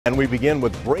And we begin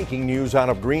with breaking news out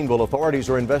of Greenville.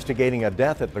 Authorities are investigating a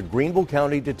death at the Greenville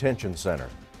County Detention Center.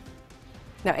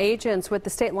 Now, agents with the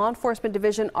State Law Enforcement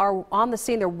Division are on the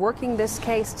scene. They're working this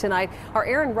case tonight. Our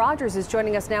Aaron Rogers is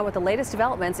joining us now with the latest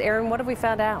developments. Aaron, what have we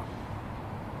found out?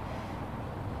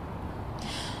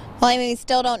 Well, I mean, we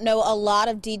still don't know a lot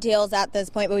of details at this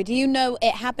point, but we do know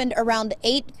it happened around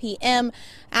 8 p.m.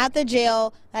 at the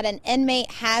jail, that an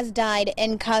inmate has died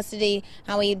in custody.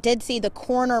 Now, we did see the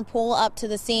coroner pull up to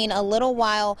the scene a little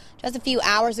while, just a few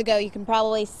hours ago. You can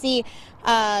probably see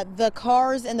the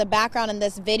cars in the background in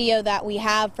this video that we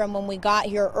have from when we got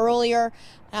here earlier.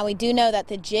 Now, we do know that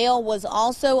the jail was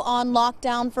also on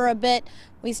lockdown for a bit.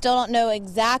 We still don't know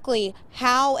exactly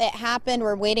how it happened.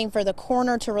 We're waiting for the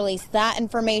coroner to release that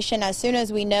information. As soon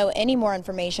as we know any more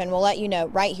information, we'll let you know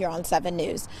right here on 7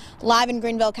 News. Live in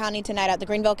Greenville County tonight at the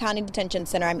Greenville County Detention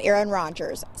Center, I'm Aaron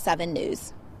Rogers, 7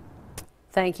 News.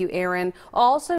 Thank you, Aaron. Also